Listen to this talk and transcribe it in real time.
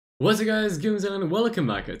What's up guys, Guillaume and welcome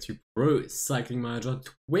back to Pro Cycling Manager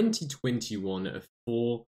 2021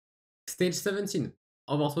 for stage 17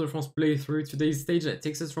 of our Tour de France playthrough. Today's stage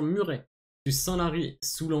takes us from Muret to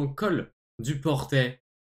Saint-Lary-Soulan Col du Portet,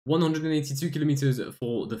 182 kilometers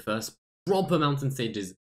for the first proper mountain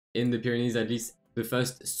stages in the Pyrenees, at least the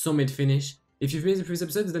first summit finish. If you've missed the previous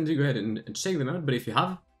episodes, then do go ahead and check them out, but if you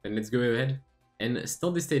have, then let's go ahead and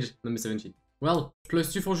start this stage number 17. Well,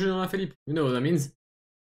 +2 for Julien Alaphilippe, you know what that means.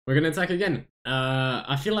 We're gonna attack again.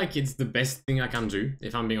 I feel like it's the best thing I can do,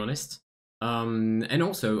 if I'm being honest. And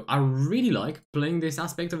also, I really like playing this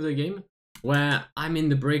aspect of the game where I'm in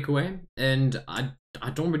the breakaway and I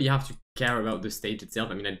don't really have to care about the stage itself.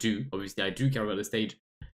 I mean, I do. Obviously, I do care about the stage,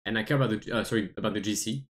 and I care about the about the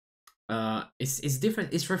GC. It's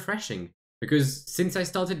different. It's refreshing because since I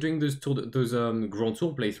started doing those Grand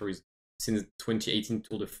Tour playthroughs since 2018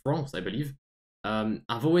 Tour de France, I believe,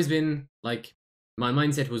 I've always been like. My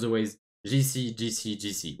mindset was always GC, GC,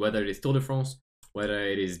 GC. Whether it is Tour de France, whether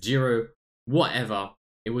it is Giro, whatever,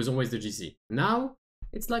 it was always the GC. Now,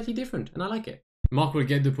 it's slightly different, and I like it. Mark will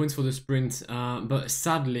get the points for the sprint, but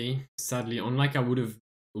sadly, unlike I would have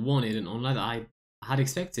wanted and unlike I had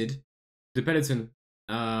expected, the peloton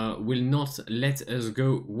will not let us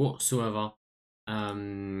go whatsoever.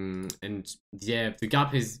 And yeah, the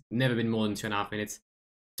gap has never been more than 2.5 minutes.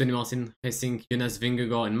 Tony Martin, Hessink, Jonas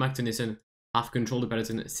Vingegaard, and Mark Tennyson have controlled the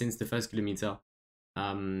peloton since the first kilometer.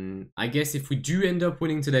 I guess if we do end up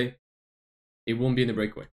winning today, it won't be in the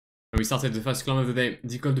breakaway. And we started the first climb of the day,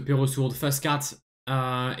 the Col de Perros-Sourdes, first cat.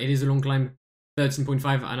 It is a long climb,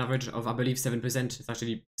 13.5, an average of, I believe, 7%. It's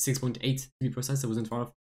actually 6.8 to be precise, I wasn't far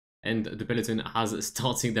off. And the peloton has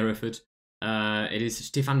started their effort. It is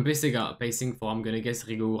Stefan Besega pacing for, I'm gonna guess,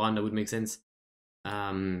 Rigo Uran, that would make sense.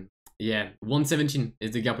 Yeah, 1:17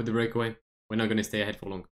 is the gap with the breakaway. We're not gonna stay ahead for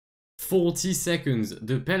long. 40 seconds.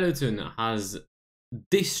 The peloton has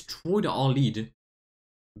destroyed our lead,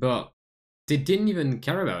 but they didn't even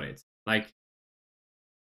care about it. Like,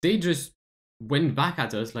 they just went back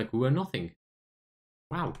at us like we were nothing.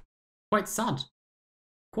 Wow, quite sad.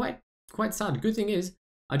 Quite sad. Good thing is,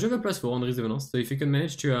 I drove a +4 on Dries de Venance, so if you can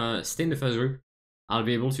manage to stay in the first group, I'll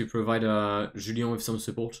be able to provide Julien with some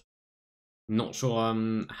support. Not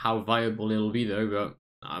sure how viable it'll be though, but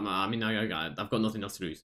I mean, I've got nothing else to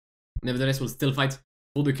lose. Nevertheless, we'll still fight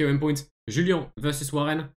for the current point. Julien versus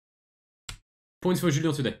Warren. Points for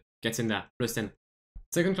Julien today. Gets in there. +10.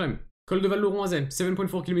 Second climb. Col de Val-Louron-Azé.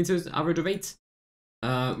 7.4 kilometers. Average of 8.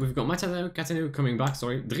 We've got Cateno coming back.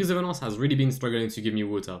 Sorry. Dries de Venance has really been struggling to give me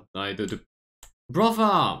water.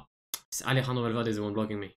 Brother! Alejandro Valverde is the one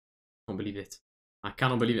blocking me. I can't believe it. I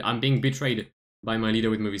cannot believe it. I'm being betrayed by my leader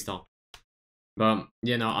with Movistar. But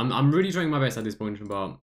yeah, no, I'm really trying my best at this point.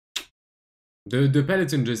 But the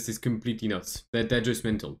peloton just is completely nuts. They're just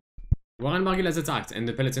mental. Warren Barguil has attacked, and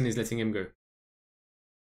the peloton is letting him go.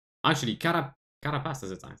 Actually, Carapaz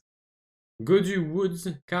has attacked. Godu, Woods,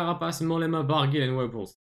 Carapaz, Mollema, Barguil, and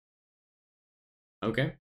Webbles.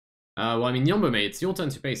 Okay. Well, I mean, Yamba, mate, it's your turn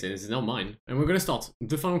to pace it. This is not mine. And we're gonna start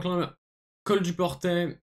the final climb. Col du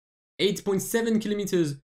Portet, 8.7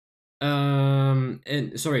 kilometers.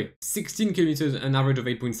 And sorry, 16 kilometers, an average of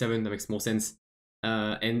 8.7. That makes more sense.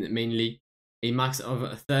 And mainly a max of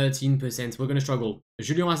 13%. We're going to struggle.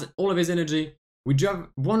 Julien has all of his energy. We do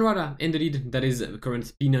have one rider in the lead. That is the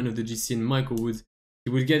current P9 of the GC and Michael Woods.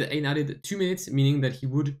 He would get an added 2 minutes, meaning that he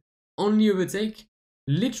would only overtake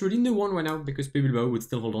literally no one right now because P Bilbao would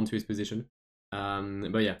still hold on to his position.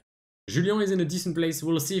 But yeah, Julien is in a decent place.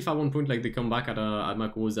 We'll see if at one point like they come back at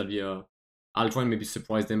Michael Woods. I'll try and maybe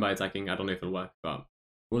surprise them by attacking. I don't know if it'll work, but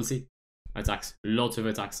we'll see. Attacks. Lots of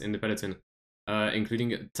attacks in the peloton.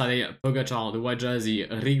 Including Tadej Pogacar, the white jersey,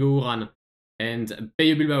 Rigo Uran, and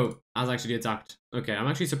Pello Bilbao has actually attacked. Okay, I'm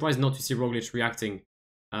actually surprised not to see Roglic reacting.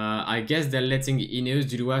 I guess they're letting Ineos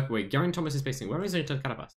do the work. Wait, Geraint Thomas is pacing. Where is Richard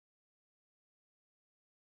Carapaz?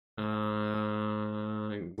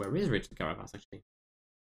 Where is Richard Carapaz actually?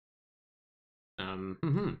 I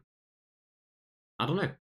don't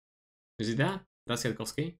know. Is he there? That's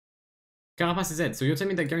Kwiatkowski. Carapaz is dead. So you're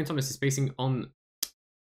telling me that Geraint Thomas is pacing on...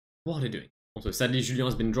 What are they doing? Also, sadly, Julien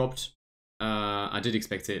has been dropped. I did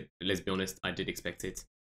expect it. Let's be honest, I did expect it.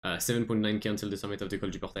 7.9k until the summit of the Col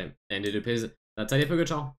du Portet. And it appears that Tadej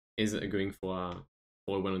Pogacar is going for a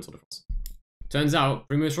well-known Tour de France. Turns out,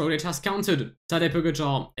 Primož Roglic has countered Tadej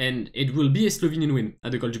Pogacar, and it will be a Slovenian win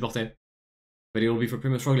at the Col du Portet. But it will be for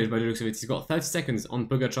Primož Roglic by the looks of it. He's got 30 seconds on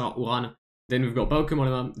Pogacar, Uran. Then we've got Bauke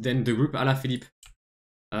Mollema. Then the group Alaphilippe.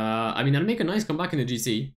 I mean, I'll make a nice comeback in the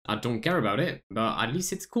GC. I don't care about it, but at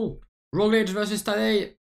least it's cool. Roglic versus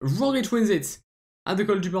Tadej. Roglic wins it at the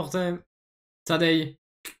Col du Portet. Tadej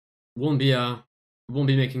won't be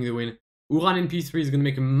making the win. Uran in P3 is going to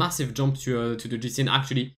make a massive jump to the GC, and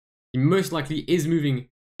actually, he most likely is moving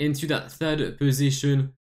into that third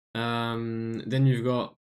position. Then you've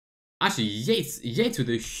got actually Yates with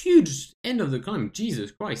a huge end of the climb.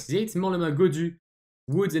 Jesus Christ, Yates, Mollema, Godu,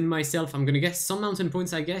 Woods, and myself. I'm going to guess some mountain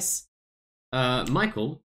points, I guess.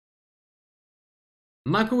 Michael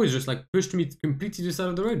is just like pushed me completely to the side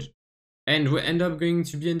of the road, and we're gonna end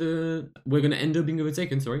up being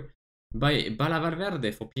overtaken, sorry, by Bala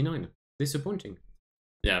Valverde for P9. Disappointing.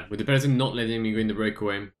 Yeah, with the person not letting me go in the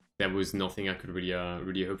breakaway, there was nothing I could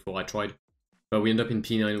really hope for. I tried, but we end up in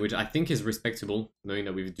P9, which I think is respectable, knowing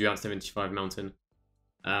that we do have 75 mountain.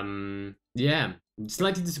 Yeah,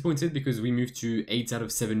 slightly disappointed because we moved to 8 out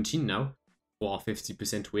of 17 now for our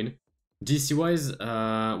 50% win. GC wise,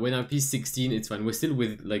 we're now P16, it's fine. We're still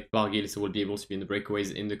with like Bargill, so we'll be able to be in the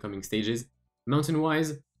breakaways in the coming stages. Mountain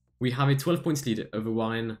wise, we have a 12 points lead over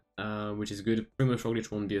Warren, which is good. Pretty much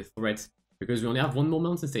Roglic won't be a threat because we only have one more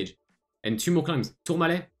mountain stage and 2 more climbs,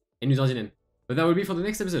 Tourmalet and Usardinen. But that will be for the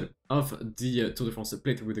next episode of the Tour de France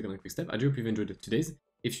playthrough with the Quick Step. I do hope you've enjoyed today's.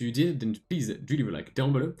 If you did, then please do leave a like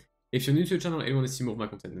down below. If you're new to the channel and you want to see more of my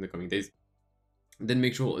content in the coming days, then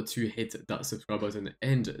make sure to hit that subscribe button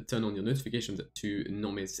and turn on your notifications to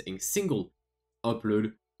not miss a single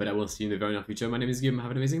upload. But I will see you in the very near future. My name is Guillaume.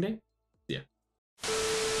 Have an amazing day. See ya.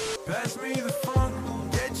 Pass me the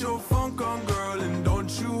funk, get your funk on, girl, and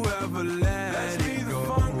don't you ever let it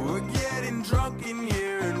go. We're getting drunk in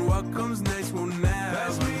here, and what comes next will